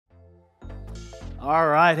All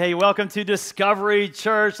right. Hey, welcome to Discovery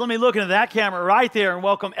Church. Let me look into that camera right there and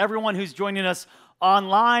welcome everyone who's joining us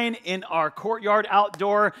online in our Courtyard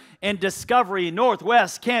Outdoor and Discovery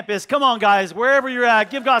Northwest campus. Come on, guys, wherever you're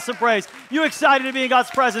at, give God some praise. You excited to be in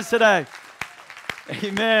God's presence today?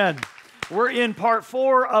 Amen. We're in part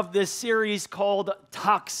 4 of this series called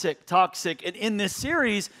Toxic. And in this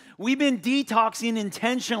series, we've been detoxing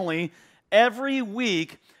intentionally every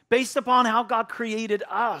week based upon how God created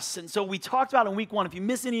us. And so we talked about in week 1, if you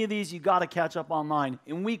miss any of these, you got to catch up online.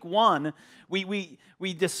 In week 1, we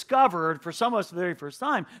discovered, for some of us for the very first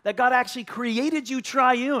time, that God actually created you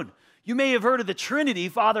triune. You may have heard of the Trinity,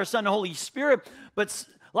 Father, Son, and Holy Spirit, but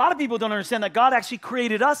a lot of people don't understand that God actually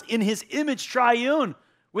created us in His image triune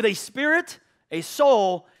with a spirit, a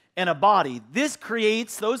soul, and a body. This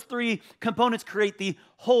creates, those 3 components create the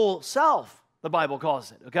whole self. The Bible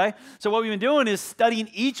calls it, okay? So what we've been doing is studying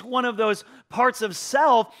each one of those parts of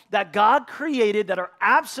self that God created that are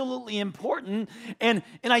absolutely important and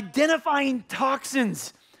identifying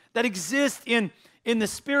toxins that exist in the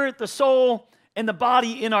spirit, the soul, and the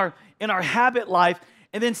body in our habit life,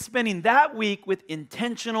 and then spending that week with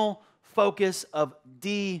intentional focus of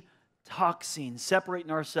detoxing,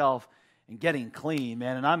 separating ourselves and getting clean,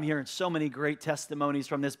 man. And I'm hearing so many great testimonies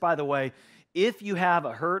from this. By the way, if you have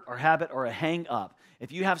a hurt or habit or a hang up,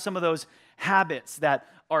 if you have some of those habits that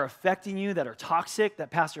are affecting you, that are toxic,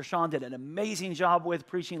 that Pastor Sean did an amazing job with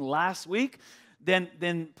preaching last week,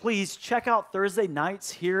 then please check out Thursday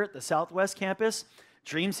nights here at the Southwest campus.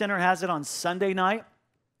 Dream Center has it on Sunday night,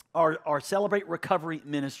 our Celebrate Recovery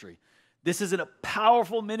ministry. This is a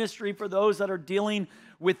powerful ministry for those that are dealing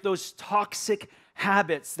with those toxic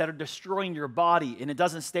habits that are destroying your body, and it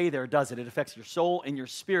doesn't stay there, does it? It affects your soul and your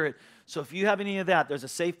spirit. So if you have any of that, there's a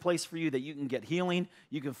safe place for you that you can get healing.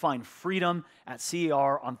 You can find freedom at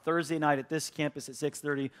CER on Thursday night at this campus at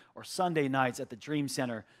 6:30 or Sunday nights at the Dream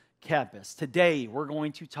Center campus. Today, we're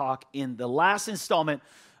going to talk in the last installment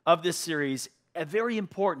of this series, a very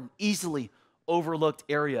important, easily overlooked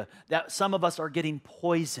area that some of us are getting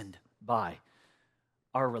poisoned by,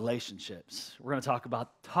 our relationships. We're going to talk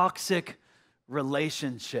about toxic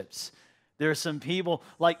relationships. There's some people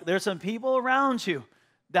around you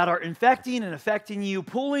that are infecting and affecting you,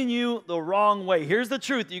 pulling you the wrong way. Here's the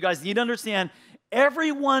truth, you guys need to understand.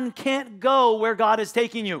 Everyone can't go where God is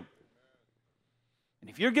taking you. And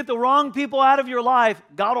if you get the wrong people out of your life,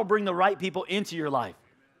 God will bring the right people into your life.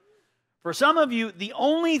 For some of you, the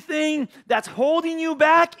only thing that's holding you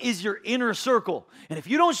back is your inner circle. And if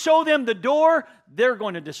you don't show them the door, they're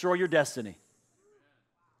going to destroy your destiny.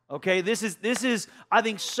 Okay, this is, I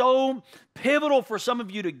think, so pivotal for some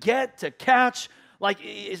of you to catch. Like,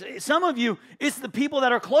 some of you, it's the people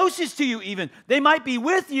that are closest to you even. They might be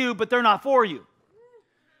with you, but they're not for you.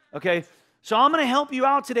 Okay, so I'm going to help you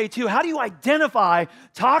out today, too. How do you identify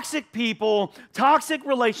toxic people, toxic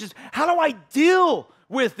relationships? How do I deal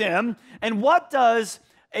with them? And what does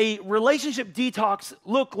a relationship detox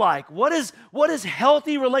look like? What is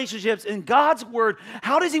healthy relationships in God's Word?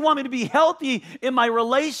 How does He want me to be healthy in my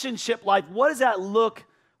relationship life? What does that look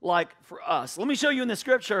like for us? Let me show you in the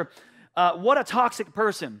Scripture what a toxic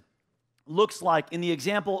person looks like in the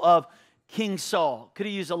example of King Saul. Could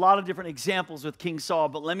have used a lot of different examples with King Saul,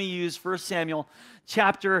 but let me use 1 Samuel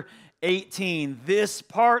chapter 18. This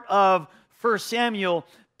part of 1 Samuel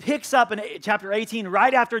picks up in chapter 18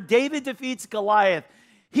 right after David defeats Goliath.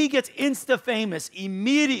 He gets insta-famous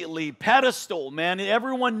immediately, pedestal, man.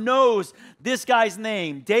 Everyone knows this guy's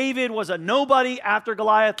name. David was a nobody after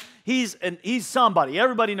Goliath. He's somebody.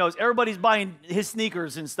 Everybody knows. Everybody's buying his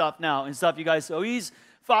sneakers and stuff now you guys. So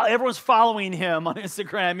everyone's following him on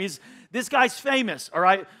Instagram. This guy's famous, all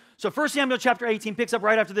right? So 1 Samuel chapter 18 picks up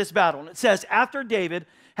right after this battle. And it says, after David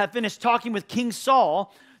had finished talking with King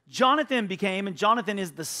Saul, Jonathan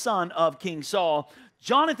is the son of King Saul.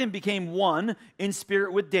 Jonathan became one in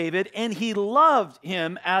spirit with David, and he loved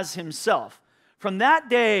him as himself. From that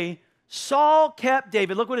day, Saul kept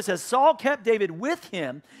David. Look what it says. Saul kept David with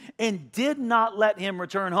him and did not let him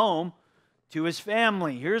return home to his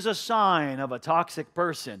family. Here's a sign of a toxic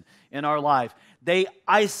person in our life. They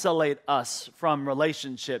isolate us from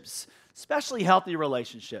relationships, especially healthy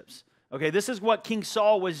relationships. Okay, this is what King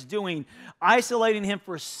Saul was doing, isolating him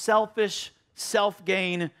for selfish,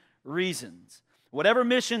 self-gain reasons. Whatever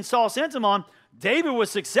mission Saul sent him on, David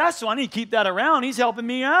was successful. I need to keep that around. He's helping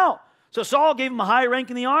me out. So Saul gave him a high rank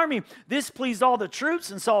in the army. This pleased all the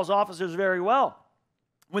troops and Saul's officers very well.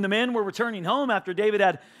 When the men were returning home after David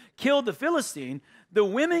had killed the Philistine, the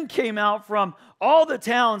women came out from all the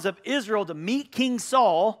towns of Israel to meet King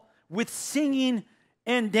Saul with singing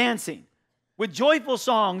and dancing, with joyful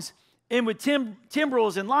songs and with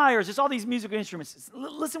timbrels and lyres, just all these musical instruments.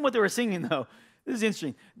 Listen what they were singing, though. This is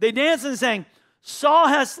interesting. They danced and sang, Saul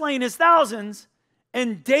has slain his thousands,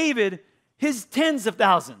 and David his tens of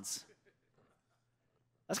thousands.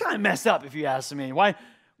 That's kind of messed up, if you ask me. Why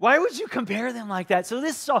would you compare them like that? So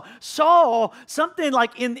this Saul, something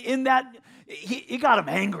like in that, it got him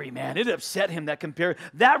angry, man. It upset him,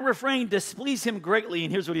 that refrain displeased him greatly.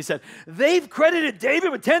 And here's what he said. They've credited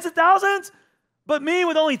David with tens of thousands, but me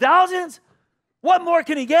with only thousands? What more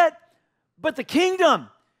can he get but the kingdom?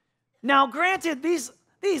 Now, granted, these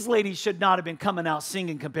ladies should not have been coming out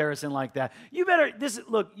singing comparison like that. You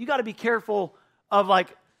got to be careful of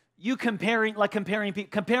you comparing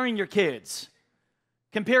your kids,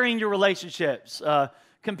 comparing your relationships,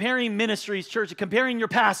 comparing ministries, churches, comparing your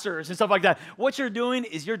pastors and stuff like that. What you're doing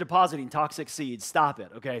is you're depositing toxic seeds. Stop it,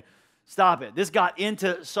 okay? Stop it. This got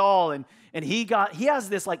into Saul, and he has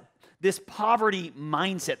this poverty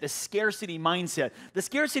mindset, this scarcity mindset. The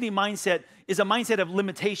scarcity mindset is a mindset of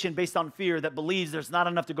limitation based on fear that believes there's not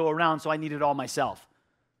enough to go around, so I need it all myself.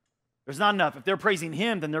 There's not enough. If they're praising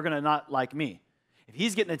him, then they're going to not like me. If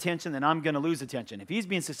he's getting attention, then I'm going to lose attention. If he's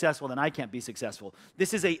being successful, then I can't be successful.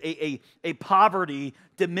 This is a poverty,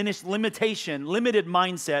 diminished limitation, limited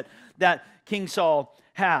mindset that King Saul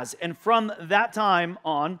has. And from that time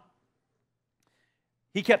on,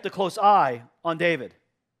 he kept a close eye on David.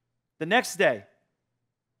 The next day,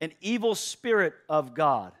 an evil spirit of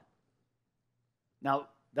God. Now,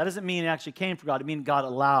 that doesn't mean it actually came from God. It means God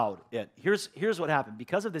allowed it. Here's what happened.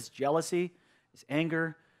 Because of this jealousy, this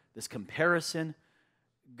anger, this comparison,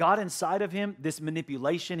 God inside of him, this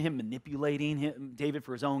manipulation, him manipulating David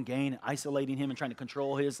for his own gain, isolating him and trying to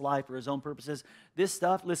control his life for his own purposes, this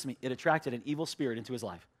stuff, listen to me, it attracted an evil spirit into his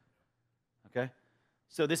life. Okay?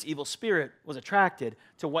 So this evil spirit was attracted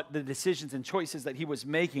to what the decisions and choices that he was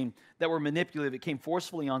making that were manipulative. It came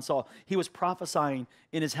forcefully on Saul. He was prophesying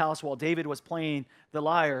in his house while David was playing the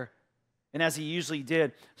lyre. And as he usually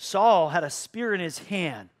did, Saul had a spear in his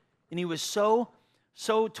hand. And he was so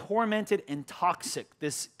tormented and toxic,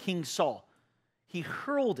 this King Saul. He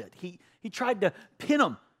hurled it. He tried to pin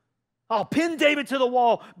him. I'll pin David to the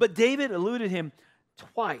wall. But David eluded him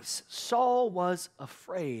twice. Saul was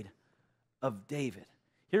afraid of David.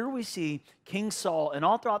 Here we see King Saul, and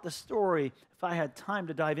all throughout the story, if I had time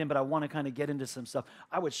to dive in, but I want to kind of get into some stuff,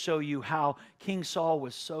 I would show you how King Saul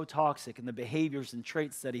was so toxic and the behaviors and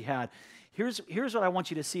traits that he had. Here's what I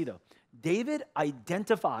want you to see, though. David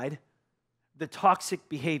identified the toxic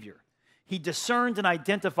behavior. He discerned and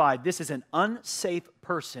identified, this is an unsafe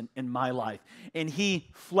person in my life, and he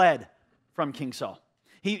fled from King Saul.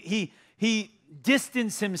 He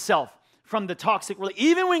distanced himself from the toxic relationship.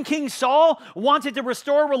 Even when King Saul wanted to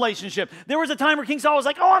restore a relationship, there was a time where King Saul was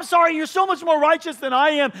like, oh, I'm sorry, you're so much more righteous than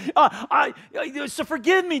I am. So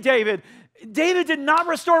forgive me, David. David did not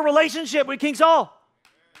restore a relationship with King Saul.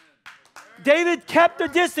 David kept the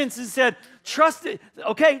distance and said, trust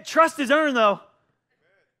is earned, though.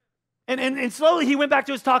 And slowly he went back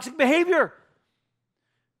to his toxic behavior.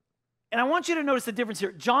 And I want you to notice the difference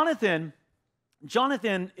here. Jonathan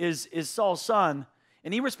is Saul's son,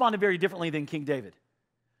 and he responded very differently than King David.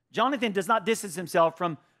 Jonathan does not distance himself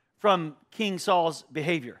from King Saul's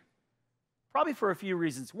behavior. Probably for a few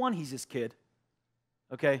reasons. One, he's his kid.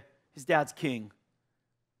 Okay? His dad's king.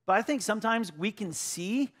 But I think sometimes we can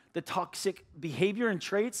see the toxic behavior and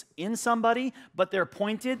traits in somebody, but they're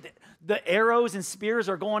pointed. The arrows and spears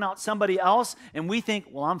are going out somebody else, and we think,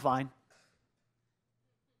 well, I'm fine.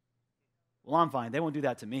 Well, I'm fine. They won't do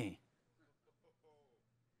that to me.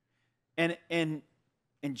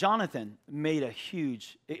 And Jonathan made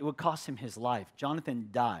it would cost him his life. Jonathan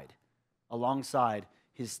died alongside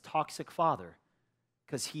his toxic father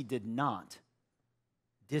because he did not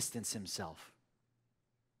distance himself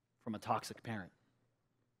from a toxic parent.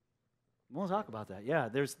 We'll talk about that. Yeah,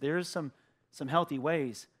 there's some healthy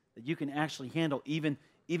ways that you can actually handle even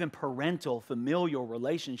parental, familial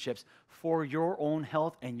relationships for your own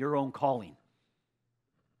health and your own calling.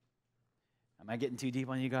 Am I getting too deep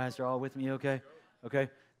on you guys? Are all with me okay? Okay.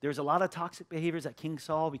 There's a lot of toxic behaviors at King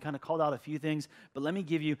Saul. We kind of called out a few things, but let me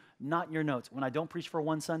give you, not your notes. When I don't preach for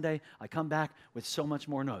one Sunday, I come back with so much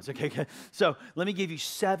more notes. Okay. So let me give you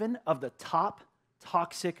 7 of the top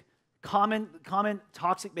toxic, common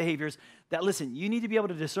toxic behaviors that, listen, you need to be able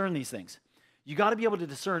to discern these things. You got to be able to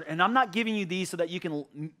discern, and I'm not giving you these so that you can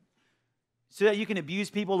abuse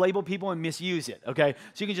people, label people, and misuse it, okay?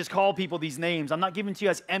 So you can just call people these names. I'm not giving to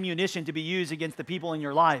you as ammunition to be used against the people in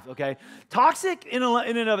your life, okay? Toxic in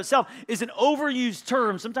and of itself is an overused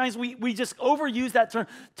term. Sometimes we just overuse that term.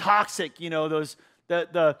 Toxic, those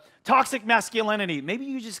the toxic masculinity. Maybe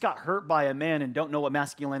you just got hurt by a man and don't know what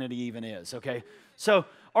masculinity even is, okay? So,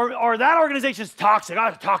 or that organization's toxic. Oh,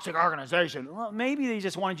 it's a toxic organization. Well, maybe they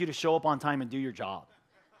just wanted you to show up on time and do your job,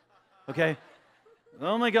 okay?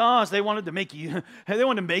 Oh my gosh, they wanted to make you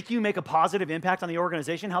make a positive impact on the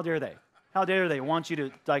organization. How dare they? How dare they want you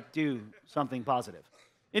to do something positive?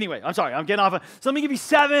 Anyway, I'm sorry, I'm getting off. So let me give you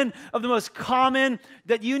 7 of the most common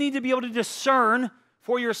that you need to be able to discern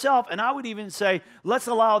for yourself. And I would even say, let's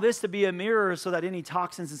allow this to be a mirror so that any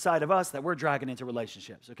toxins inside of us that we're dragging into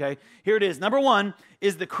relationships, okay? Here it is. Number 1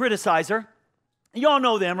 is the criticizer. You all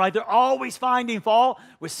know them, right? They're always finding fault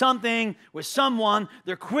with something, with someone.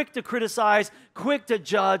 They're quick to criticize, quick to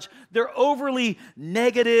judge. They're overly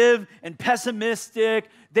negative and pessimistic.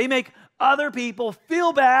 They make other people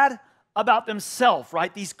feel bad about themselves,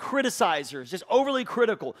 right? These criticizers, just overly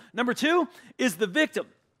critical. Number 2 is the victim.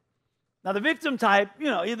 Now, the victim type,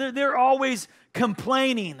 they're always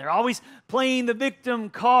complaining. They're always playing the victim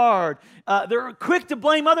card. They're quick to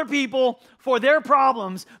blame other people for their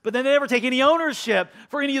problems, but then they never take any ownership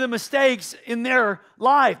for any of the mistakes in their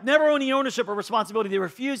life. Never any ownership or responsibility. They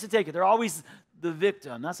refuse to take it. They're always the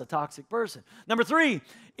victim. That's a toxic person. Number 3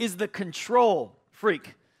 is the control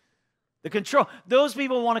freak. Those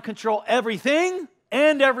people want to control everything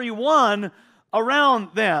and everyone around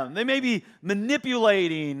them. They may be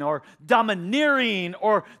manipulating or domineering,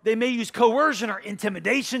 or they may use coercion or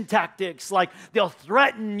intimidation tactics, like they'll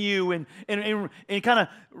threaten you and kind of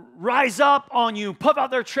rise up on you, puff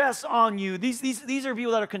out their chests on you. These are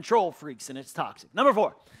people that are control freaks, and it's toxic. Number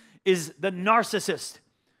 4 is the narcissist.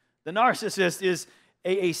 The narcissist is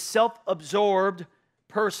a self-absorbed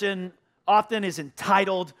person, often is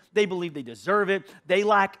entitled. They believe they deserve it. They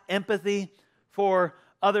lack empathy for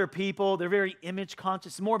other people. They're very image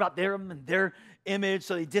conscious. It's more about them and their image,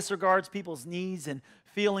 so they disregard people's needs and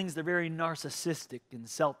feelings. They're very narcissistic and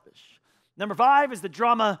selfish. Number 5 is the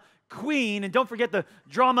drama queen, and don't forget the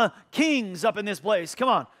drama kings up in this place. Come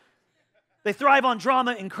on. They thrive on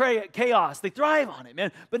drama and chaos. They thrive on it,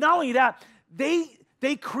 man. But not only that,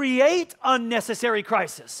 they create unnecessary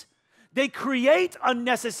crisis. They create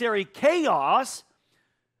unnecessary chaos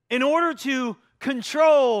in order to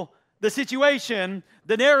control the situation,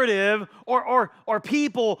 the narrative, or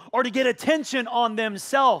people, or to get attention on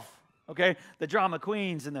themselves. Okay? The drama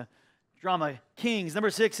queens and the drama kings. Number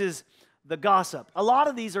 6 is the gossip. A lot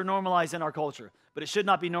of these are normalized in our culture, but it should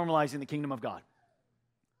not be normalized in the kingdom of God.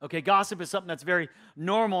 Okay, gossip is something that's very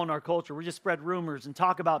normal in our culture. We just spread rumors and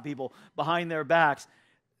talk about people behind their backs.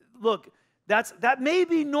 Look, that may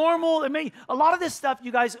be normal. A lot of this stuff,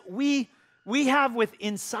 you guys, we have with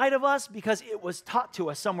inside of us because it was taught to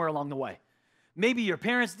us somewhere along the way. Maybe your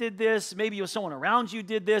parents did this. Maybe someone around you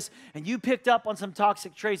did this, and you picked up on some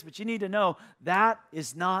toxic traits, but you need to know that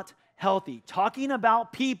is not healthy. Talking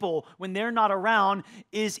about people when they're not around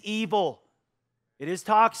is evil. It is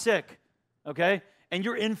toxic, okay? And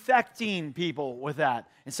you're infecting people with that.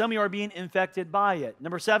 And some of you are being infected by it.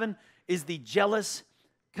 Number 7 is the jealous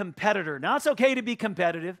competitor. Now, it's okay to be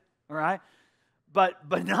competitive, all right? But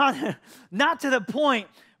not to the point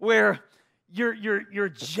where you're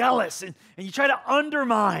jealous and you try to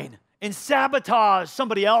undermine and sabotage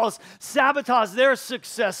somebody else, sabotage their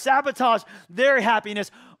success, sabotage their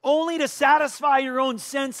happiness, only to satisfy your own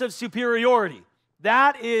sense of superiority.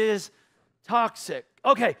 That is toxic.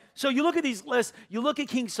 Okay, so you look at these lists, you look at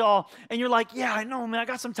King Saul, and you're like, yeah, I know, man, I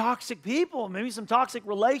got some toxic people, maybe some toxic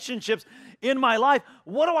relationships in my life.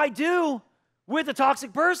 What do I do with a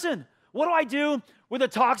toxic person? What do I do with a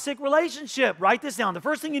toxic relationship? Write this down. The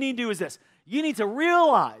first thing you need to do is this. You need to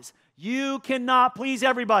realize you cannot please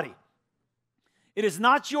everybody. It is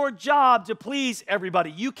not your job to please everybody.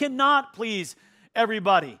 You cannot please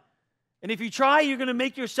everybody. And if you try, you're going to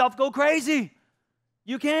make yourself go crazy.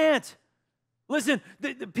 You can't. Listen,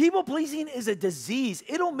 the people-pleasing is a disease.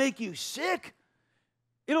 It'll make you sick.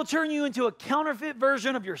 It'll turn you into a counterfeit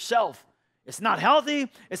version of yourself. It's not healthy,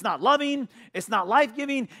 it's not loving, it's not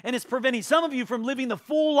life-giving, and it's preventing some of you from living the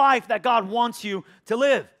full life that God wants you to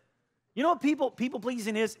live. You know what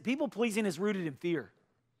people-pleasing is? People-pleasing is rooted in fear.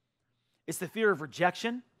 It's the fear of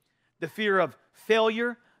rejection, the fear of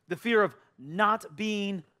failure, the fear of not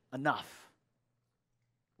being enough.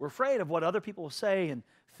 We're afraid of what other people will say and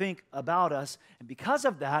think about us, and because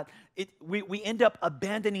of that, we end up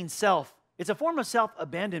abandoning self. It's a form of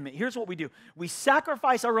self-abandonment. Here's what we do. We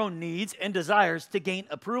sacrifice our own needs and desires to gain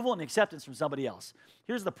approval and acceptance from somebody else.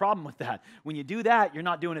 Here's the problem with that. When you do that, you're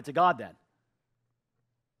not doing it to God then.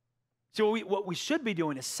 So what we should be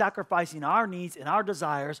doing is sacrificing our needs and our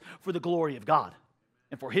desires for the glory of God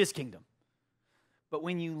and for His kingdom. But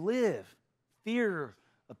when you live fear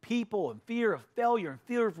of people and fear of failure and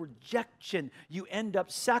fear of rejection, you end up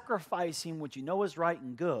sacrificing what you know is right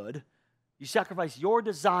and good. You sacrifice your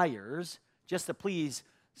desires just to please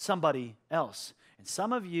somebody else. And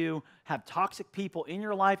some of you have toxic people in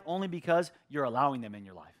your life only because you're allowing them in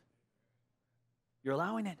your life. You're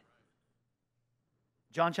allowing it.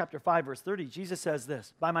 John chapter 5, verse 30, Jesus says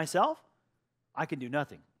this, by myself, I can do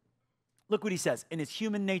nothing. Look what he says. In his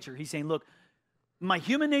human nature, he's saying, look, my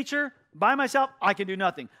human nature, by myself, I can do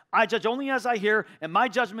nothing. I judge only as I hear, and my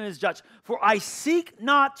judgment is judged. For I seek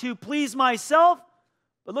not to please myself,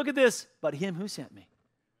 but look at this, but him who sent me.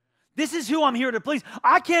 This is who I'm here to please.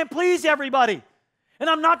 I can't please everybody, and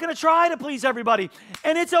I'm not going to try to please everybody.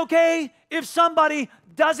 And it's okay if somebody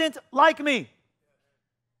doesn't like me.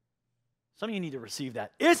 Some of you need to receive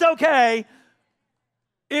that. It's okay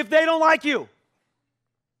if they don't like you.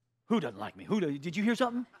 Who doesn't like me? Did you hear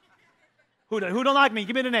something? Who don't like me?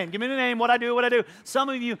 Give me the name. Give me the name. What I do. Some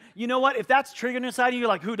of you, you know what? If that's triggering inside of you, you're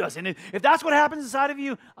like, who doesn't? If that's what happens inside of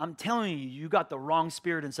you, I'm telling you, you got the wrong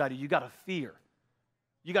spirit inside of you. You got a fear.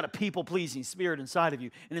 You got a people-pleasing spirit inside of you.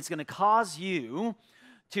 And it's going to cause you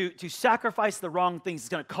to sacrifice the wrong things. It's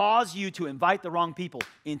going to cause you to invite the wrong people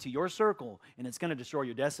into your circle. And it's going to destroy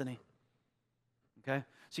your destiny. Okay?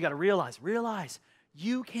 So you got to realize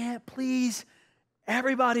you can't please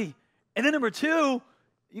everybody. And then number two,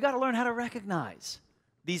 you got to learn how to recognize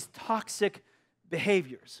these toxic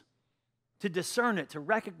behaviors, to discern it, to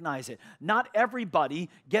recognize it. Not everybody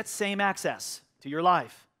gets same access to your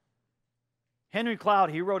life. Henry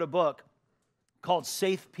Cloud, he wrote a book called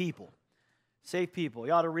Safe People. Safe People.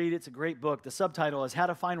 You ought to read it. It's a great book. The subtitle is How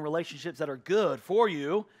to Find Relationships That Are Good for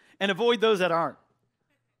You and Avoid Those That Aren't.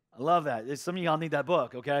 I love that. Some of y'all need that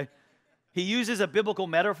book, okay? He uses a biblical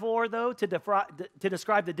metaphor, though, to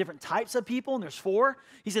describe the different types of people, and there's four.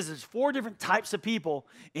 He says there's four different types of people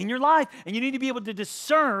in your life, and you need to be able to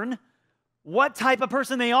discern what type of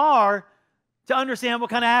person they are to understand what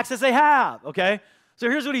kind of access they have, okay? So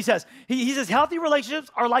here's what he says. He says healthy relationships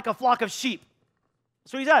are like a flock of sheep.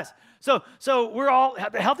 That's what he says. So we're all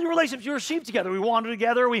healthy relationships. You're sheep together. We wander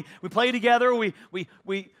together. We play together. We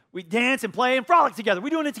dance and play and frolic together. We're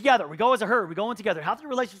doing it together. We go as a herd. We go in together. Healthy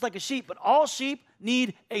relationships like a sheep, but all sheep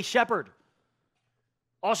need a shepherd.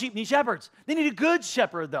 All sheep need shepherds. They need a good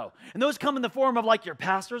shepherd, though. And those come in the form of like your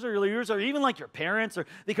pastors or your leaders or even like your parents, or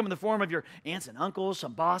they come in the form of your aunts and uncles,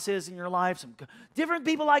 some bosses in your life, some different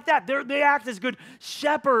people like that. They act as good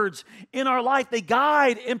shepherds in our life. They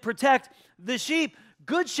guide and protect the sheep.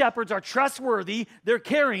 Good shepherds are trustworthy, they're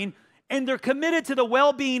caring, and they're committed to the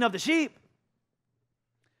well-being of the sheep.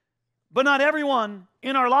 But not everyone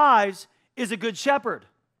in our lives is a good shepherd.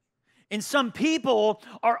 And some people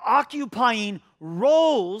are occupying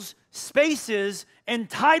roles, spaces, and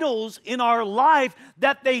titles in our life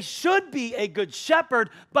that they should be a good shepherd,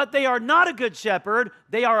 but they are not a good shepherd.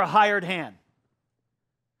 They are a hired hand.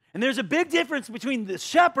 And there's a big difference between the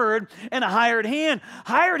shepherd and a hired hand.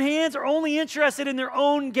 Hired hands are only interested in their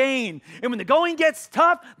own gain. And when the going gets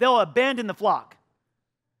tough, they'll abandon the flock.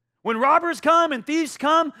 When robbers come and thieves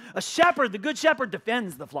come, a shepherd, the good shepherd,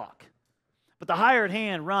 defends the flock. But the hired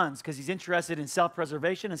hand runs because he's interested in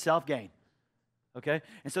self-preservation and self-gain. Okay?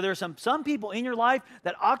 And so there are some people in your life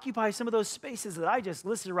that occupy some of those spaces that I just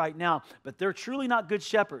listed right now, but they're truly not good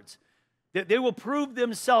shepherds. They will prove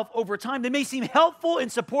themselves over time. They may seem helpful and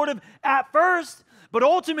supportive at first, but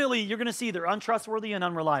ultimately you're going to see they're untrustworthy and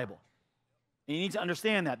unreliable. And you need to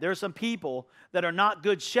understand that. There are some people that are not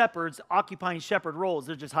good shepherds occupying shepherd roles.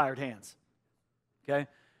 They're just hired hands. Okay?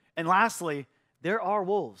 And lastly, there are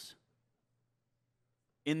wolves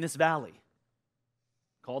in this valley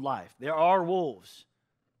called life. There are wolves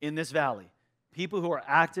in this valley. People who are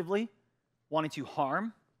actively wanting to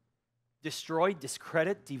harm, destroy,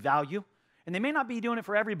 discredit, devalue. And they may not be doing it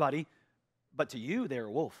for everybody, but to you, they're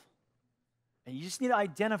a wolf. And you just need to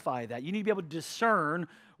identify that. You need to be able to discern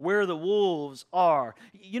where the wolves are.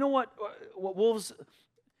 You know what wolves,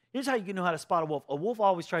 here's how you can know how to spot a wolf. A wolf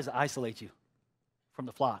always tries to isolate you from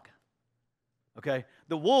the flock. Okay?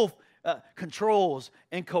 The wolf controls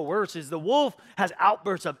and coerces. The wolf has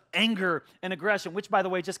outbursts of anger and aggression, which, by the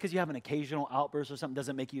way, just because you have an occasional outburst or something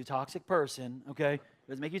doesn't make you a toxic person, okay? It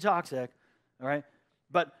doesn't make you toxic, all right?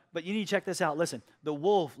 But you need to check this out. Listen, the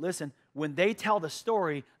wolf, when they tell the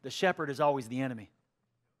story, the shepherd is always the enemy.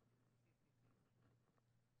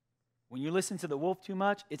 When you listen to the wolf too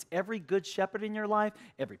much, it's every good shepherd in your life,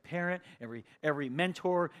 every parent, every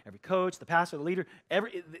mentor, every coach, the pastor, the leader,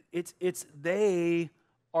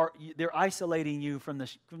 they're isolating you from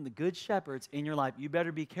the good shepherds in your life. You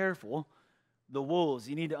better be careful. The wolves,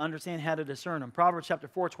 you need to understand how to discern them. Proverbs chapter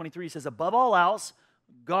 4:23 says, above all else,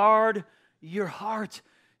 guard your heart,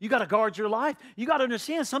 You got to guard your life. You got to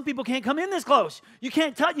understand some people can't come in this close. You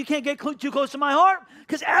can't touch, you can't get too close to my heart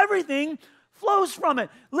because everything flows from it.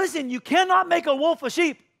 Listen, you cannot make a wolf a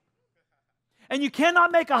sheep. And you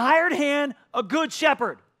cannot make a hired hand a good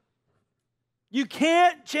shepherd. You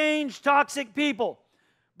can't change toxic people,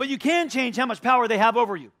 but you can change how much power they have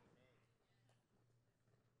over you.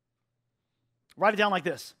 Write it down like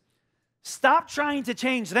this. Stop trying to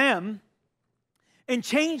change them and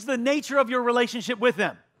change the nature of your relationship with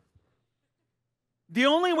them. The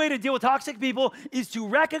only way to deal with toxic people is to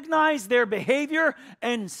recognize their behavior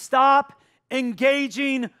and stop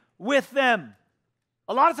engaging with them.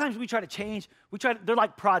 A lot of times we try to change, they're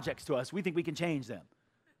like projects to us. We think we can change them.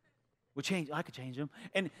 I could change them.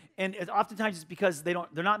 And oftentimes it's because they're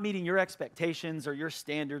not meeting your expectations or your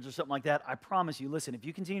standards or something like that. I promise you, listen, if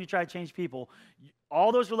you continue to try to change people,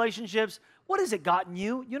 all those relationships, what has it gotten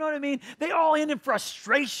you? You know what I mean? They all end in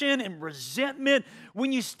frustration and resentment.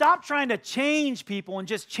 When you stop trying to change people and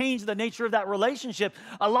just change the nature of that relationship,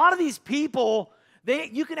 a lot of these people,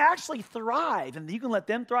 you can actually thrive, and you can let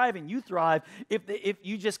them thrive and you thrive if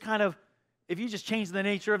you just change the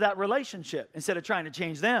nature of that relationship instead of trying to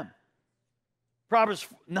change them. Proverbs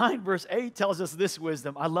 9 verse 8 tells us this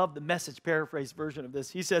wisdom. I love the Message paraphrase version of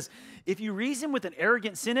this. He says, if you reason with an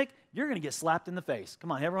arrogant cynic, you're going to get slapped in the face.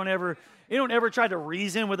 Come on, you don't ever try to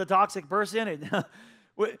reason with a toxic person?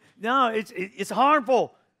 No, it's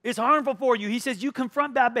harmful. It's harmful for you. He says you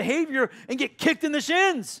confront bad behavior and get kicked in the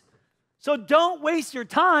shins. So don't waste your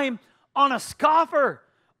time on a scoffer.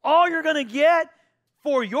 All you're going to get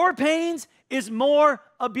for your pains is more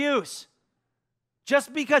abuse.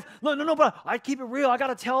 Just because, no, but I keep it real. I got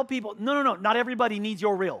to tell people. No. Not everybody needs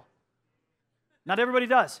your real. Not everybody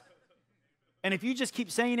does. And if you just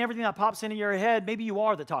keep saying everything that pops into your head, maybe you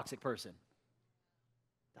are the toxic person.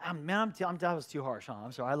 That was too harsh, huh?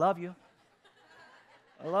 I'm sorry. I love you.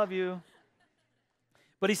 I love you.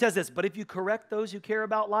 But he says this, but if you correct those who care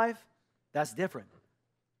about life, that's different.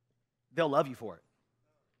 They'll love you for it.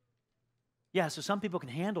 Yeah, so some people can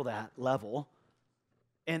handle that level.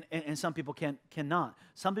 And some people cannot.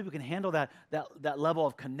 Some people can handle that level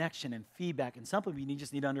of connection and feedback, and some people you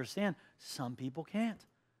just need to understand, some people can't.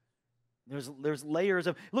 There's layers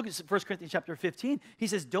of, look at 1 Corinthians chapter 15. He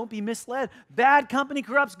says, don't be misled. Bad company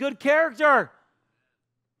corrupts good character.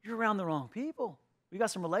 You're around the wrong people. We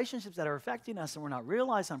got some relationships that are affecting us and we're not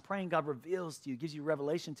realizing. I'm praying God reveals to you, gives you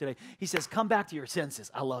revelation today. He says, come back to your senses.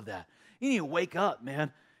 I love that. You need to wake up,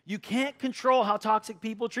 man. You can't control how toxic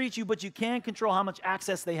people treat you, but you can control how much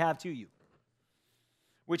access they have to you.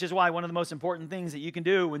 Which is why one of the most important things that you can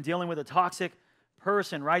do when dealing with a toxic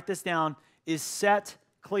person, write this down, is set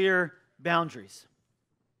clear boundaries.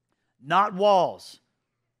 Not walls.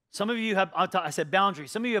 Some of you have, I said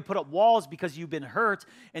boundaries. Some of you have put up walls because you've been hurt,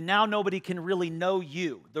 and now nobody can really know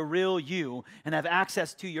you, the real you, and have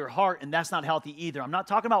access to your heart, and that's not healthy either. I'm not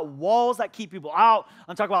talking about walls that keep people out.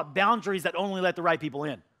 I'm talking about boundaries that only let the right people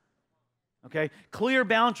in. Okay, clear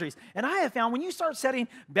boundaries. And I have found when you start setting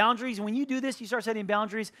boundaries, when you do this, you start setting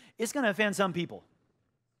boundaries, it's going to offend some people.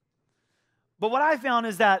 But what I found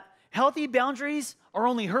is that healthy boundaries are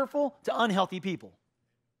only hurtful to unhealthy people.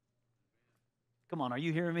 Come on, are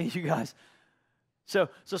you hearing me, you guys? So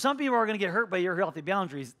some people are going to get hurt by your healthy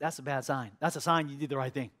boundaries. That's a bad sign. That's a sign you did the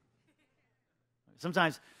right thing.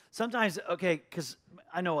 Sometimes, okay, because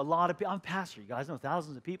I know a lot of people. I'm a pastor, you guys. I know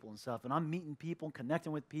thousands of people and stuff, and I'm meeting people,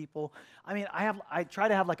 connecting with people. I mean, I try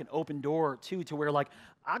to have like an open door, too, to where like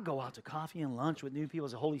I go out to coffee and lunch with new people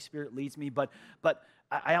as the Holy Spirit leads me, but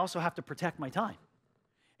I also have to protect my time.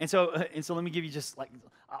 And so let me give you just like,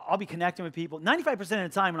 I'll be connecting with people. 95% of the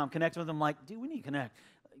time when I'm connecting with them, I'm like, dude, we need to connect.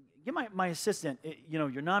 Give my assistant,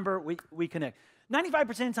 your number, we connect. 95%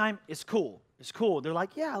 of the time, it's cool. It's cool. They're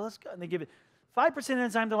like, yeah, let's go. And they give it. 5% of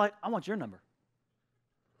the time, they're like, I want your number.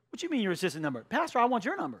 What you mean your assistant number? Pastor, I want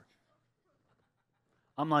your number.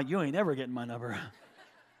 I'm like, you ain't ever getting my number.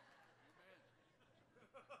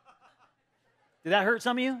 Did that hurt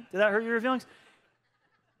some of you? Did that hurt your feelings?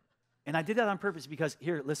 And I did that on purpose because,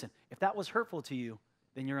 here, listen, if that was hurtful to you,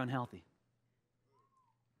 then you're unhealthy.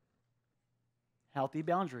 Healthy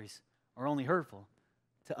boundaries are only hurtful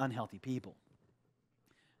to unhealthy people.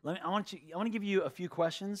 I want to give you a few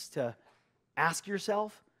questions to ask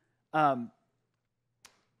yourself to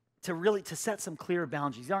set some clear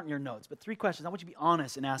boundaries. These aren't in your notes, but 3 questions. I want you to be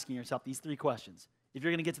honest in asking yourself these 3 questions if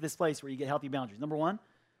you're going to get to this place where you get healthy boundaries. Number 1,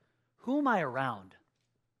 who am I around?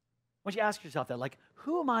 I want you to ask yourself that. Like,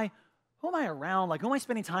 who am I around? Like, who am I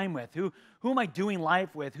spending time with? Who am I doing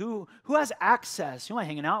life with? Who has access? Who am I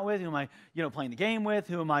hanging out with? Who am I, playing the game with?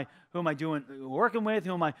 Who am I working with?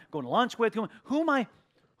 Who am I going to lunch with? Who am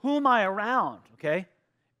I around? Okay?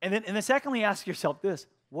 And then secondly, ask yourself this: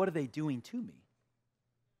 what are they doing to me?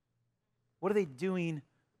 What are they doing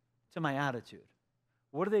to my attitude?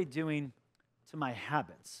 What are they doing to my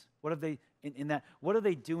habits? What are they in that? What are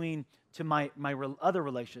they doing to my other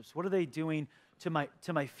relationships? What are they doing to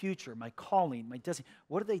my future, my calling, my destiny?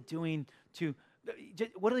 What are they doing to?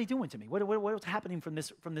 What are they doing to me? What's happening from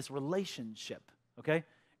this relationship? Okay.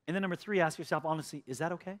 And then number 3, ask yourself honestly: is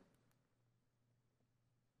that okay?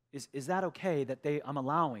 Is that okay that I'm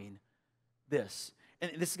allowing this?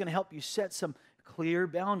 And this is going to help you set some clear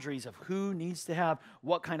boundaries of who needs to have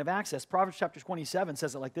what kind of access. Proverbs chapter 27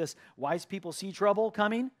 says it like this: wise people see trouble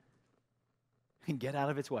coming and get out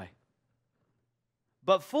of its way.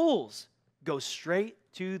 But fools go straight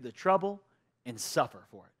to the trouble and suffer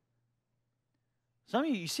for it. Some of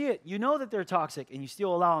you see it, you know that they're toxic, and you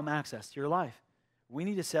still allow them access to your life. We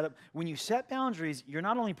need to set up, when you set boundaries, you're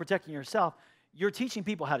not only protecting yourself, you're teaching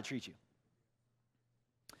people how to treat you.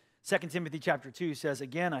 2 Timothy chapter 2 says,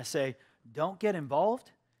 again, I say, don't get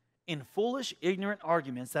involved in foolish, ignorant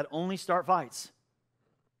arguments that only start fights.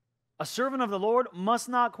 A servant of the Lord must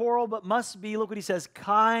not quarrel, but must be, look what he says,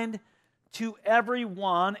 kind to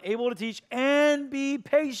everyone, able to teach, and be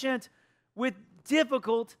patient with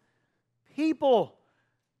difficult people.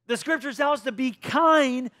 The scriptures tell us to be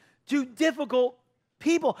kind to difficult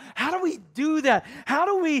people. How do we do that? How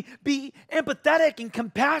do we be empathetic and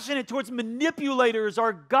compassionate towards manipulators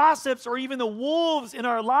or gossips or even the wolves in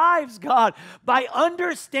our lives, God? By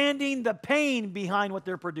understanding the pain behind what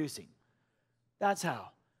they're producing. That's how.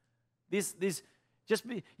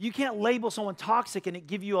 You can't label someone toxic and it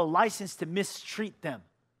give you a license to mistreat them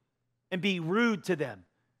and be rude to them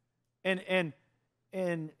and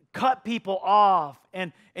cut people off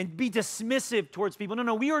and be dismissive towards people.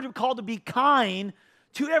 No, we are called to be kind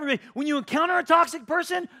to everybody. When you encounter a toxic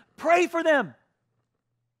person, pray for them.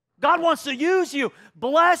 God wants to use you.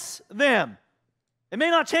 Bless them. It may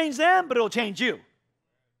not change them, but it'll change you.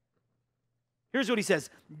 Here's what he says: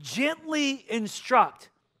 gently instruct.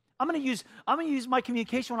 I'm going to use my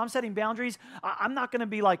communication when I'm setting boundaries. I'm not going to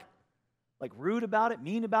be like rude about it,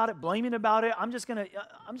 mean about it, blaming about it. I'm just going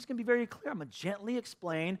to be very clear. I'm going to gently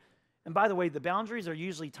explain. And by the way, the boundaries are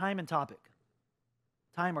usually time and topic.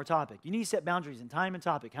 Time or topic. You need to set boundaries in time and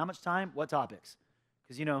topic. How much time? What topics?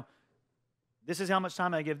 Because, this is how much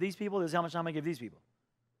time I give these people. This is how much time I give these people.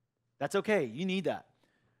 That's okay. You need that.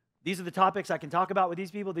 These are the topics I can talk about with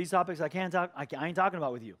these people. These topics I ain't talking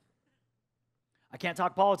about with you. I can't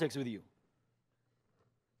talk politics with you.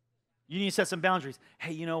 You need to set some boundaries.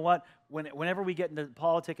 Hey, you know what? Whenever we get into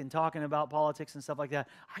politics and talking about politics and stuff like that,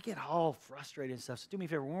 I get all frustrated and stuff. So do me a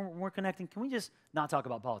favor. When we're connecting, can we just not talk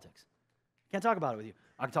about politics? Can't talk about it with you.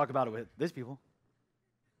 I can talk about it with these people.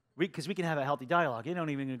 Because we can have a healthy dialogue. They don't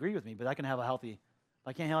even agree with me, but I can have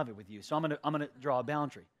I can't have it with you. So I'm gonna draw a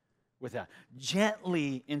boundary with that.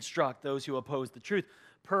 Gently instruct those who oppose the truth.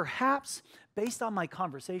 Perhaps based on my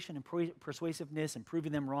conversation and persuasiveness and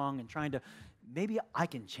proving them wrong and maybe I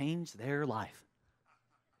can change their life.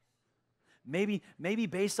 Maybe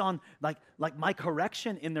based on like my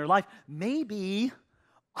correction in their life, maybe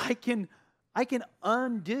I can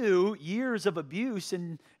undo years of abuse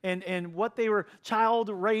and what they were child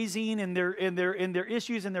raising and their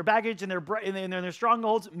issues and their baggage and their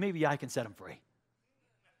strongholds. Maybe I can set them free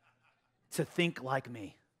to think like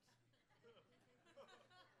me.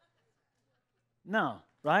 No,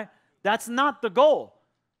 right? That's not the goal.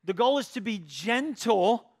 The goal is to be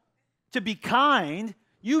gentle, to be kind.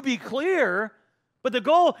 You be clear, but the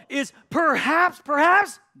goal is perhaps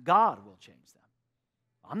God will change them.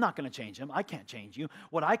 I'm not going to change them. I can't change you.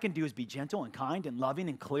 What I can do is be gentle and kind and loving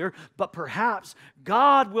and clear, but perhaps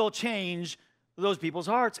God will change those people's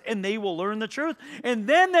hearts and they will learn the truth and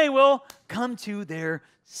then they will come to their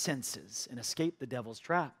senses and escape the devil's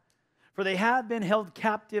trap. For they have been held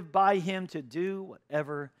captive by him to do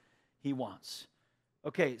whatever he wants.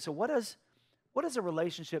 Okay, so what does a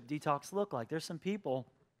relationship detox look like? There's some people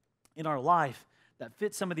in our life that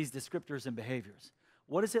fit some of these descriptors and behaviors.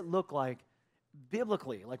 What does it look like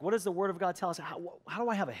biblically? Like, what does the Word of God tell us? How do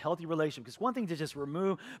I have a healthy relationship? Because one thing to just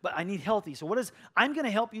remove, but I need healthy. So I'm going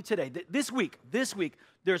to help you today. This week,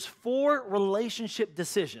 there's 4 relationship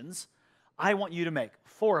decisions I want you to make.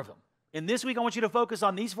 4 of them. And this week, I want you to focus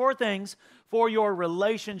on these 4 things for your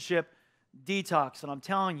relationship detox. And I'm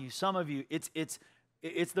telling you, some of you, it's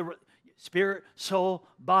the spirit, soul,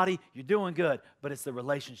 body. You're doing good, but it's the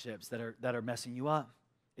relationships that are messing you up.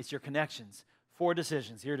 It's your connections. 4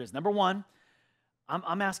 decisions. Here it is. Number 1,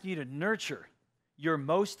 I'm asking you to nurture your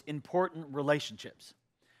most important relationships.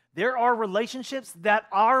 There are relationships that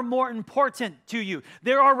are more important to you.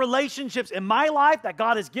 There are relationships in my life that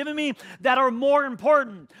God has given me that are more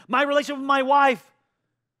important. My relationship with my wife,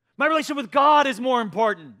 my relationship with God is more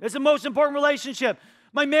important. It's the most important relationship.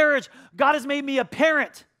 My marriage, God has made me a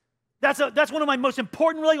parent. That's one of my most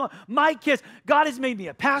important relationships. My kids, God has made me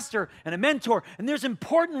a pastor and a mentor, and there's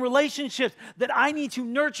important relationships that I need to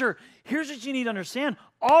nurture. Here's what you need to understand.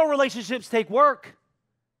 All relationships take work.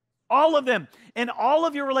 All of them. And all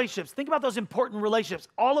of your relationships, think about those important relationships.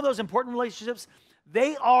 All of those important relationships,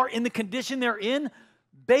 they are in the condition they're in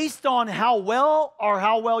based on how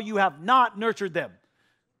well you have not nurtured them.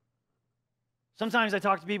 Sometimes I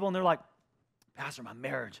talk to people and they're like, Pastor, my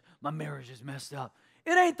marriage is messed up.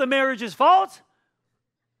 It ain't the marriage's fault.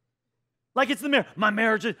 Like it's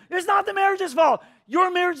it's not the marriage's fault. Your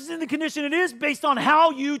marriage is in the condition it is based on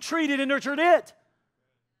how you treated and nurtured it.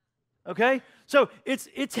 Okay? So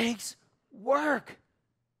it takes work.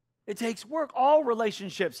 It takes work. All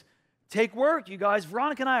relationships take work, you guys.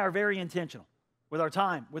 Veronica and I are very intentional with our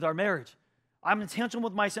time, with our marriage. I'm intentional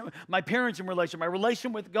with my parents in relationship, my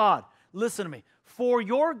relation with God. Listen to me. For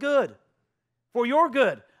your good,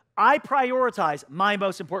 I prioritize my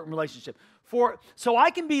most important relationship. So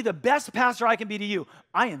I can be the best pastor I can be to you,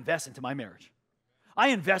 I invest into my marriage. I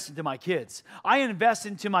invest into my kids. I invest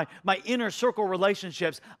into my inner circle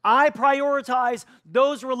relationships. I prioritize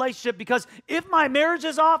those relationships because if my marriage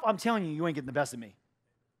is off, I'm telling you, you ain't getting the best of me.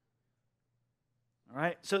 All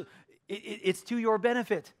right? So it's to your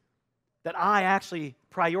benefit that I actually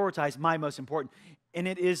prioritize my most important. And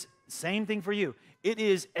it is same thing for you. It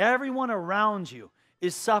is everyone around you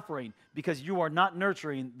is suffering because you are not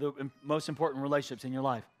nurturing the most important relationships in your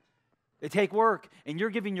life. They take work, and you're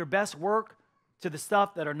giving your best work to the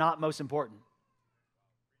stuff that are not most important.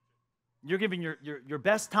 You're giving your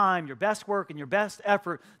best time, your best work, and your best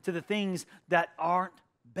effort to the things that aren't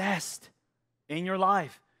best in your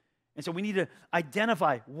life. And so we need to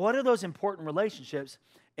identify what are those important relationships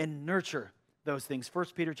and nurture those things. 1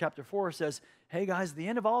 Peter chapter 4 says, hey guys, the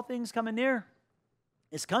end of all things coming near.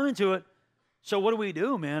 It's coming to it. So what do we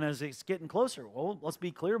do, man, as it's getting closer? Well, let's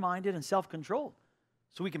be clear-minded and self-controlled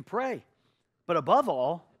so we can pray. But above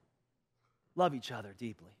all, love each other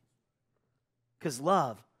deeply. Because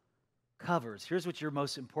love covers. Here's what your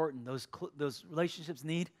most important, those relationships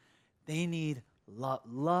need. They need love.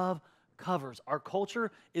 Love covers. Our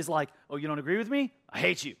culture is like, oh, you don't agree with me? I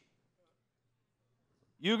hate you.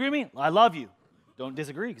 You agree with me? I love you. Don't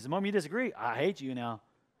disagree, because the moment you disagree, I hate you now.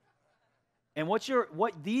 And what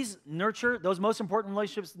these nurture, those most important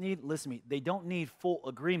relationships need, listen to me, they don't need full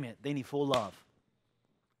agreement. They need full love.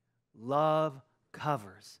 Love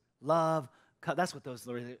covers. That's what those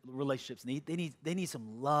relationships need. They need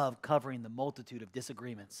some love covering the multitude of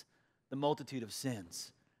disagreements, the multitude of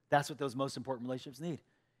sins. That's what those most important relationships need.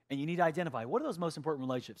 And you need to identify, what are those most important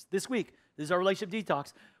relationships? This week, this is our relationship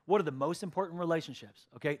detox. What are the most important relationships?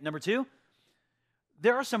 Okay, number 2,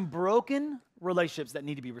 there are some broken relationships that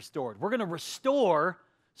need to be restored. We're going to restore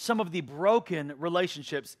some of the broken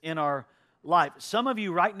relationships in our life. Some of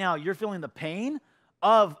you right now, you're feeling the pain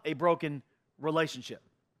of a broken relationship.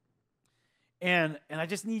 And I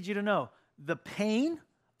just need you to know, the pain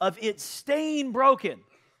of it staying broken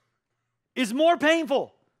is more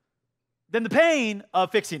painful than the pain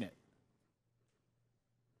of fixing it.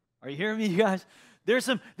 Are you hearing me, you guys? There's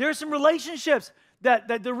some relationships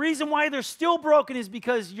that the reason why they're still broken is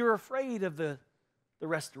because you're afraid of the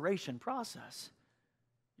restoration process.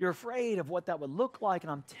 You're afraid of what that would look like,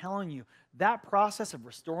 and I'm telling you, that process of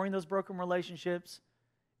restoring those broken relationships,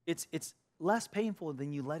 it's less painful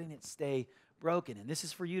than you letting it stay broken. And this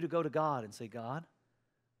is for you to go to God and say, God,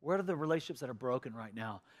 what are the relationships that are broken right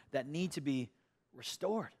now that need to be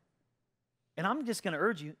restored? And I'm just going to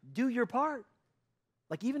urge you, do your part.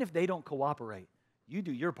 Like, even if they don't cooperate, you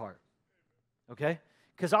do your part. Okay?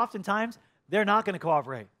 Because oftentimes, they're not going to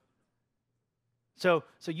cooperate. So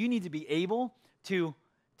you need to be able to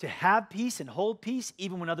have peace and hold peace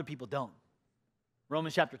even when other people don't.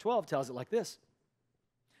 Romans chapter 12 tells it like this.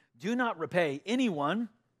 Do not repay anyone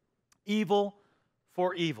evil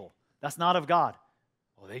for evil. That's not of God.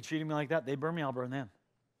 Well, they treated me like that. They burn me, I'll burn them.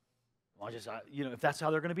 Well, if that's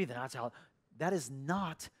how they're going to be, then that's how. That is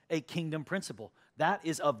not a kingdom principle. That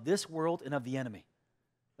is of this world and of the enemy.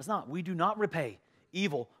 That's not. We do not repay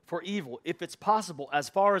evil for evil. If it's possible, as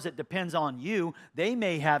far as it depends on you, they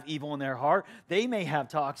may have evil in their heart. They may have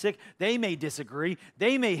toxic. They may disagree.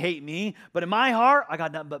 They may hate me. But in my heart, I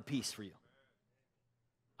got nothing but peace for you.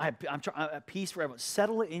 I have peace for everyone.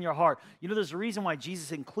 Settle it in your heart. You know, there's a reason why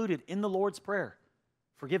Jesus included in the Lord's Prayer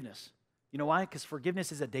forgiveness. You know why? Because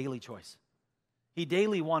forgiveness is a daily choice. He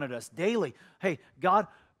daily wanted us, daily. Hey, God,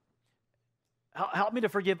 Help me to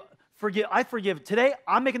forgive. I forgive. Today,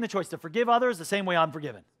 I'm making the choice to forgive others the same way I'm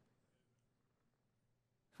forgiven.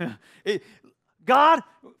 God,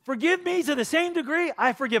 forgive me to the same degree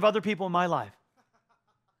I forgive other people in my life.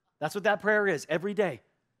 That's what that prayer is every day.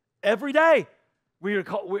 Every day. We're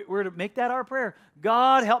to make that our prayer.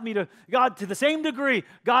 God, help me to the same degree.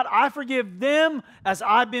 God, I forgive them as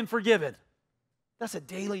I've been forgiven. That's a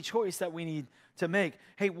daily choice that we need to make.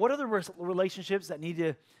 Hey, what are the relationships that need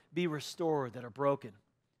to be restored, that are broken?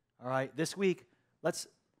 All right, this week, let's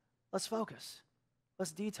focus.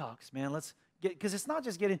 Let's detox, man. Let's get, because it's not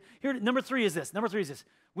just getting, here, number three is this.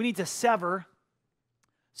 We need to sever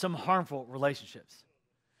some harmful relationships.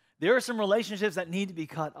 There are some relationships that need to be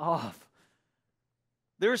cut off.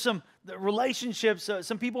 There are some relationships,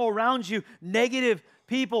 some people around you, negative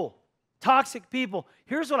people, toxic people.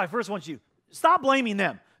 Here's what I first want you. Stop blaming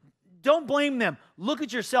them. Don't blame them. Look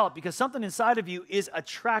at yourself, because something inside of you is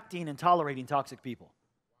attracting and tolerating toxic people.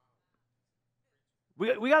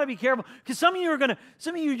 We got to be careful, because some of you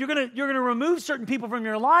you're gonna remove certain people from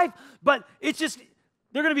your life, but it's just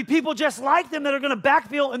they're going to be people just like them that are going to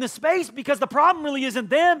backfill in the space, because the problem really isn't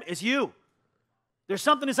them, it's you. There's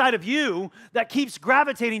something inside of you that keeps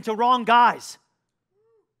gravitating to wrong guys.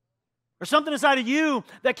 There's something inside of you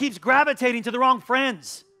that keeps gravitating to the wrong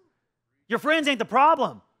friends. Your friends ain't the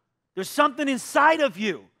problem. There's something inside of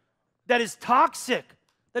you that is toxic,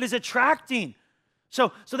 that is attracting.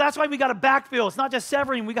 So that's why we got to backfill. It's not just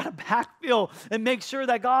severing. We got to backfill and make sure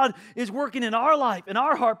that God is working in our life, in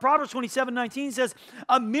our heart. Proverbs 27:19 says,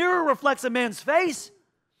 a mirror reflects a man's face,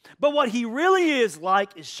 but what he really is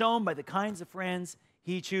like is shown by the kinds of friends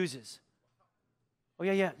he chooses. Oh,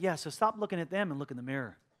 yeah. So stop looking at them and look in the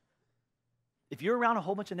mirror. If you're around a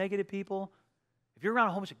whole bunch of negative people, if you're around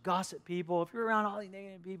a whole bunch of gossip people, if you're around all these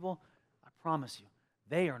negative people, I promise you,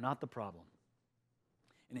 they are not the problem.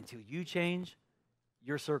 And until you change,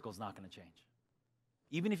 your circle's not going to change.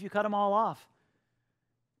 Even if you cut them all off,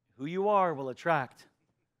 who you are will attract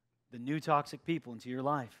the new toxic people into your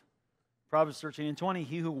life. Proverbs 13:20,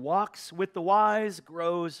 he who walks with the wise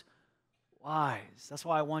grows wise. That's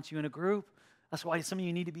why I want you in a group. That's why some of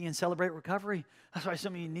you need to be in Celebrate Recovery. That's why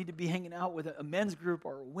some of you need to be hanging out with a men's group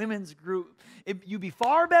or a women's group. You'd be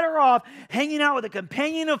far better off hanging out with a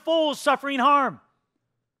companion of fools suffering harm.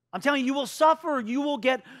 I'm telling you, you will suffer. You will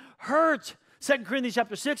get hurt. 2 Corinthians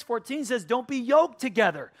chapter 6:14 says, don't be yoked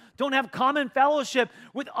together. Don't have common fellowship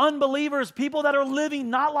with unbelievers, people that are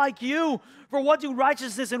living not like you. For what do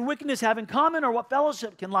righteousness and wickedness have in common, or what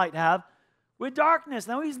fellowship can light have with darkness?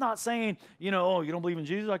 Now, he's not saying, oh, you don't believe in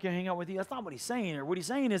Jesus, I can't hang out with you. That's not what he's saying. Or what he's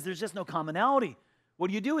saying is there's just no commonality. What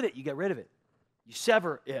do you do with it? You get rid of it. You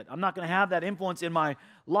sever it. I'm not going to have that influence in my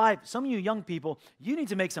life. Some of you young people, you need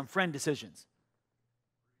to make some friend decisions.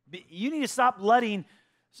 You need to stop waiting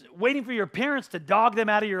for your parents to dog them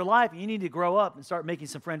out of your life. You need to grow up and start making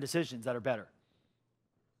some friend decisions that are better.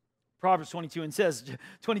 Proverbs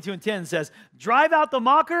 22:10 says, drive out the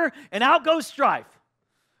mocker and out goes strife.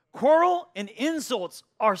 Quarrel and insults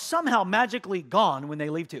are somehow magically gone when they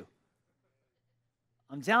leave too.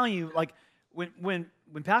 I'm telling you, like when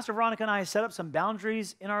Pastor Veronica and I set up some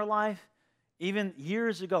boundaries in our life, even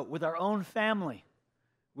years ago with our own family,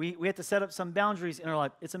 we had to set up some boundaries in our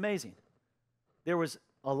life. It's amazing. There was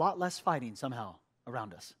a lot less fighting somehow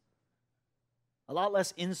around us. A lot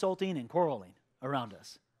less insulting and quarreling around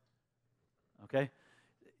us. Okay?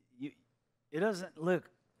 You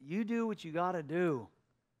do what you got to do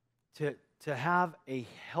to have a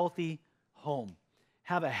healthy home,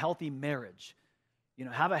 have a healthy marriage,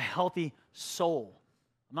 have a healthy soul.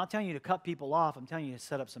 I'm not telling you to cut people off. I'm telling you to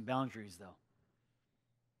set up some boundaries, though.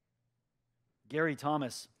 Gary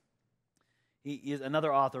Thomas, he is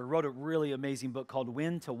another author, wrote a really amazing book called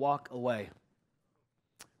When to Walk Away.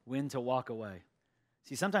 When to Walk Away.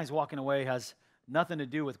 See, sometimes walking away has nothing to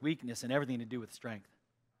do with weakness and everything to do with strength.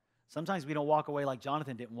 Sometimes we don't walk away like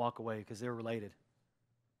Jonathan didn't walk away because they're related.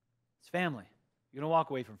 It's family. You're going to walk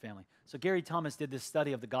away from family. So Gary Thomas did this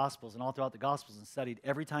study of the Gospels and all throughout the Gospels and studied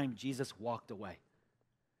every time Jesus walked away.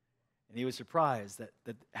 And he was surprised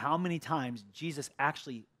that how many times Jesus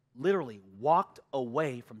actually literally walked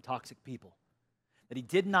away from toxic people. That he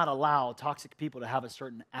did not allow toxic people to have a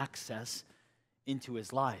certain access into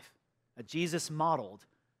his life. That Jesus modeled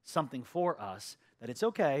something for us, that it's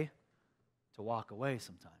okay to walk away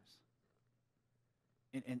sometimes.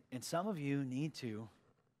 And some of you need to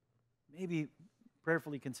maybe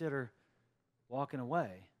prayerfully consider walking away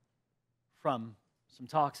from some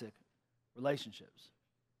toxic relationships.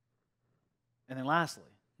 And then lastly,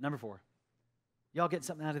 number 4. Y'all getting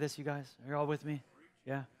something out of this, you guys? Are you all with me?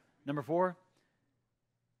 Yeah. Number 4,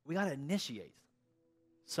 we got to initiate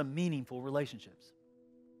some meaningful relationships.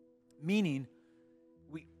 Meaning,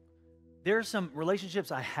 there are some relationships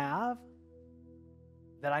I have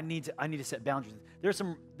that I need to set boundaries. There's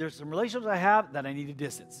some relationships I have that I need to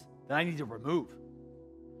distance, that I need to remove.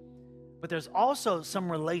 But there's also some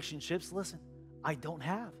relationships, listen, I don't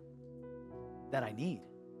have that I need.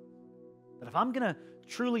 That if I'm going to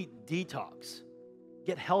truly detox,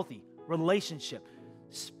 get healthy, relationship,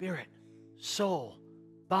 spirit, soul,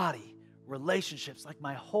 body, relationships, like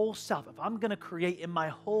my whole self, if I'm going to create in my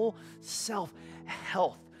whole self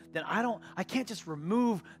health, then I can't just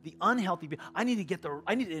remove the unhealthy people. I need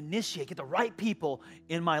to initiate, get the right people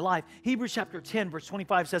in my life. Hebrews chapter 10, verse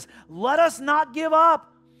 25 says, let us not give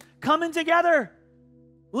up coming together,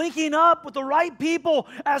 linking up with the right people,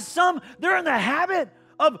 as some, they're in the habit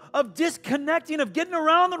of disconnecting, of getting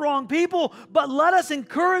around the wrong people, but let us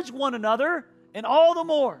encourage one another, and all the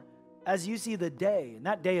more as you see the day, and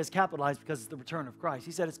that day is capitalized because it's the return of Christ.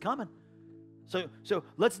 He said it's coming. So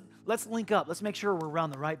let's link up. Let's make sure we're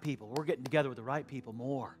around the right people. We're getting together with the right people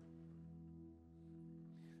more.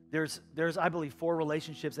 There's I believe 4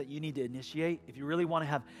 relationships that you need to initiate if you really want to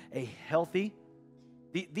have a healthy.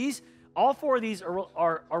 All 4 of these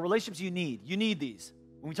are relationships you need. You need these.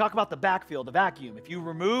 When we talk about the backfill, the vacuum, if you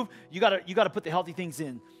remove, you got to put the healthy things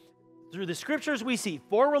in. Through the scriptures, we see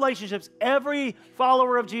 4 relationships every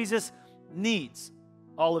follower of Jesus needs.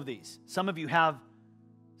 All of these. Some of you have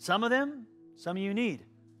some of them. Some of you need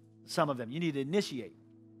some of them. You need to initiate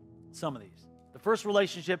some of these. The first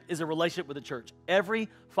relationship is a relationship with the church. Every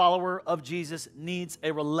follower of Jesus needs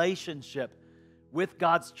a relationship with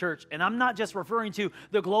God's church. And I'm not just referring to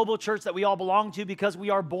the global church that we all belong to because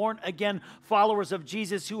we are born again followers of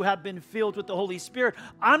Jesus who have been filled with the Holy Spirit.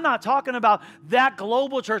 I'm not talking about that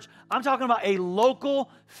global church. I'm talking about a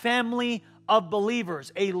local family of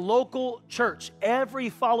believers, a local church.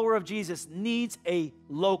 Every follower of Jesus needs a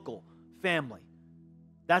local family.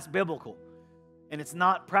 That's biblical. And it's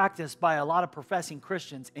not practiced by a lot of professing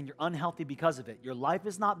Christians, and you're unhealthy because of it. Your life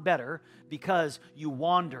is not better because you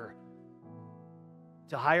wander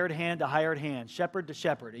to hired hand, shepherd to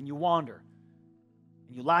shepherd, and you wander.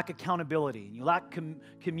 And you lack accountability, and you lack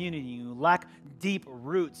community, and you lack deep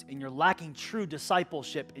roots, and you're lacking true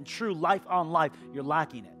discipleship and true life on life. You're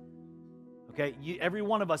lacking it. Okay? Every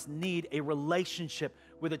one of us need a relationship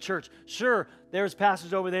with a church. Sure, there's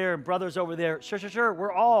pastors over there and brothers over there. Sure,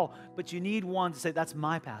 we're all, but you need one to say, that's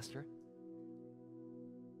my pastor.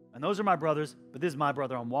 And those are my brothers, but this is my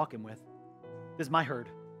brother I'm walking with. This is my herd.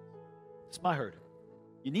 This is my herd.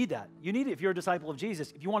 You need that. You need it if you're a disciple of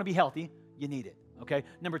Jesus. If you want to be healthy, you need it. Okay?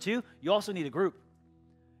 Number 2, you also need a group.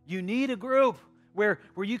 You need a group where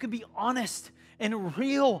you can be honest and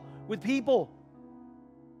real with people.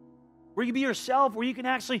 Where you can be yourself, where you can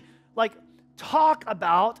actually talk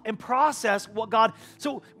about and process what God.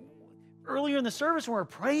 So earlier in the service when we were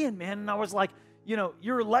praying, man, and I was like,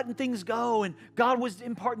 you're letting things go and God was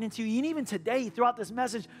imparting into you. And even today, throughout this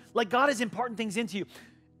message, God is imparting things into you.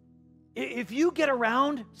 If you get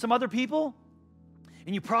around some other people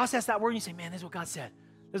and you process that word and you say, man, this is what God said.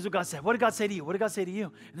 This is what God said. What did God say to you? What did God say to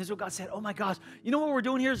you? And this is what God said. Oh my gosh. You know what we're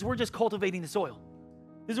doing here is we're just cultivating the soil.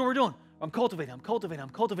 This is what we're doing. I'm cultivating. I'm talking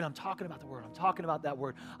about the word. I'm talking about that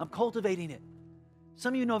word. I'm cultivating it.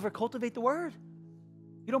 Some of you never cultivate the word.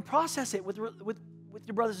 You don't process it with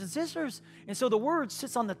your brothers and sisters. And so the word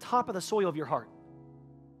sits on the top of the soil of your heart.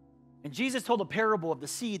 And Jesus told a parable of the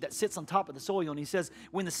seed that sits on top of the soil. And he says,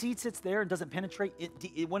 when the seed sits there and doesn't penetrate,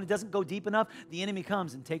 when it doesn't go deep enough, the enemy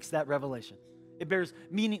comes and takes that revelation. It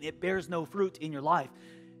bears no fruit in your life.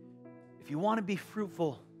 If you want to be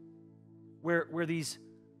fruitful, where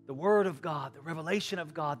the word of God, the revelation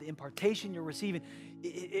of God, the impartation you're receiving,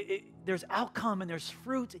 there's outcome and there's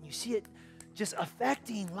fruit, and you see it just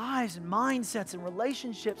affecting lives and mindsets and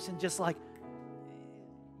relationships, and just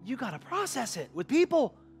you got to process it with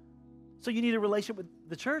people. So you need a relationship with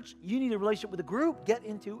the church. You need a relationship with a group. Get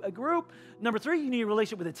into a group. Number 3, you need a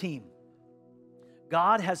relationship with a team.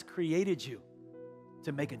 God has created you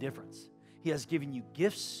to make a difference. He has given you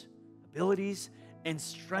gifts, abilities, and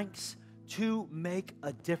strengths to make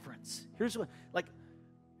a difference. Here's what,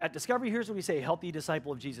 at Discovery, here's what we say a healthy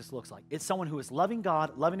disciple of Jesus looks like. It's someone who is loving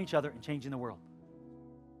God, loving each other, and changing the world.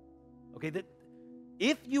 Okay, that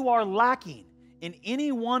if you are lacking in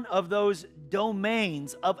any one of those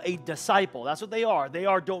domains of a disciple, that's what they are. They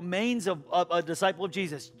are domains of a disciple of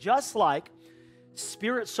Jesus. Just like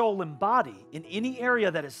spirit, soul, and body, in any area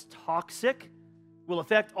that is toxic will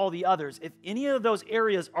affect all the others. If any of those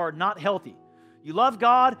areas are not healthy, you love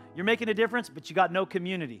God, you're making a difference, but you got no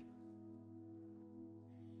community,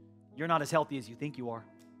 you're not as healthy as you think you are.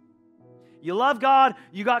 You love God,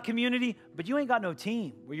 you got community, but you ain't got no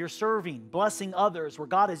team where you're serving, blessing others, where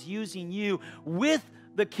God is using you with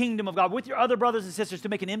the kingdom of God, with your other brothers and sisters to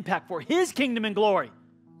make an impact for His kingdom and glory.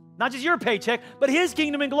 Not just your paycheck, but His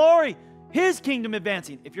kingdom and glory, His kingdom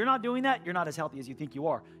advancing. If you're not doing that, you're not as healthy as you think you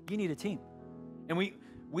are. You need a team. And we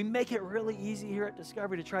make it really easy here at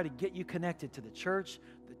Discovery to try to get you connected to the church,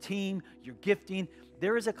 the team, your gifting.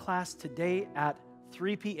 There is a class today at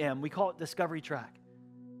 3 p.m. We call it Discovery Track.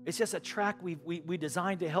 It's just a track we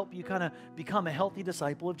designed to help you kind of become a healthy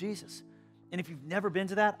disciple of Jesus. And if you've never been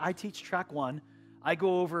to that, I teach track 1. I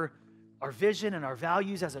go over our vision and our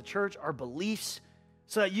values as a church, our beliefs,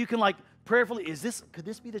 so that you can prayerfully, could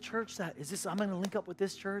this be the church I'm going to link up with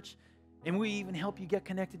this church? And we even help you get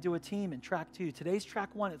connected to a team in track 2. Today's track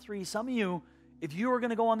 1 at 3. Some of you, if you are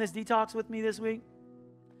going to go on this detox with me this week,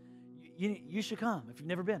 you should come. If you've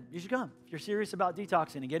never been, you should come. If you're serious about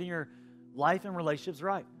detoxing and getting your life and relationships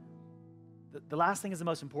right. The last thing is the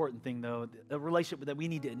most important thing, though, the relationship that we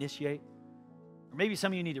need to initiate. Or maybe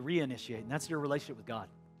some of you need to reinitiate, and that's your relationship with God.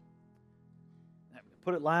 I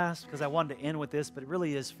put it last because I wanted to end with this, but it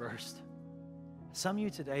really is first. Some of you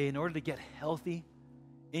today, in order to get healthy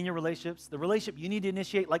in your relationships, the relationship you need to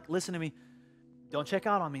initiate, listen to me. Don't check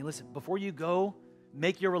out on me. Listen, before you go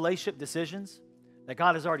make your relationship decisions that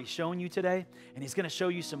God has already shown you today, and He's going to show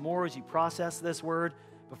you some more as you process this word.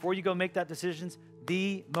 Before you go make that decisions,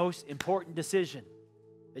 the most important decision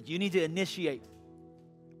that you need to initiate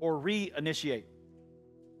or reinitiate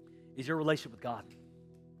is your relationship with God.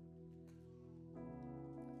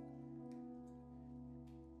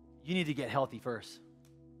 You need to get healthy first.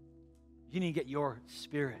 You need to get your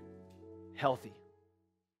spirit healthy.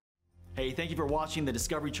 Hey, thank you for watching the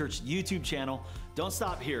Discovery Church YouTube channel. Don't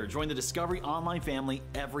stop here. Join the Discovery Online family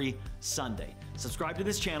every Sunday. Subscribe to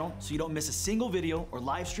this channel so you don't miss a single video or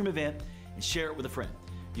live stream event, and share it with a friend.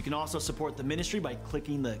 You can also support the ministry by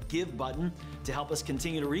clicking the Give button to help us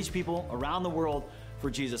continue to reach people around the world for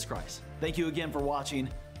Jesus Christ. Thank you again for watching.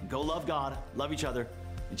 Go love God, love each other,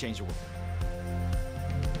 and change the world.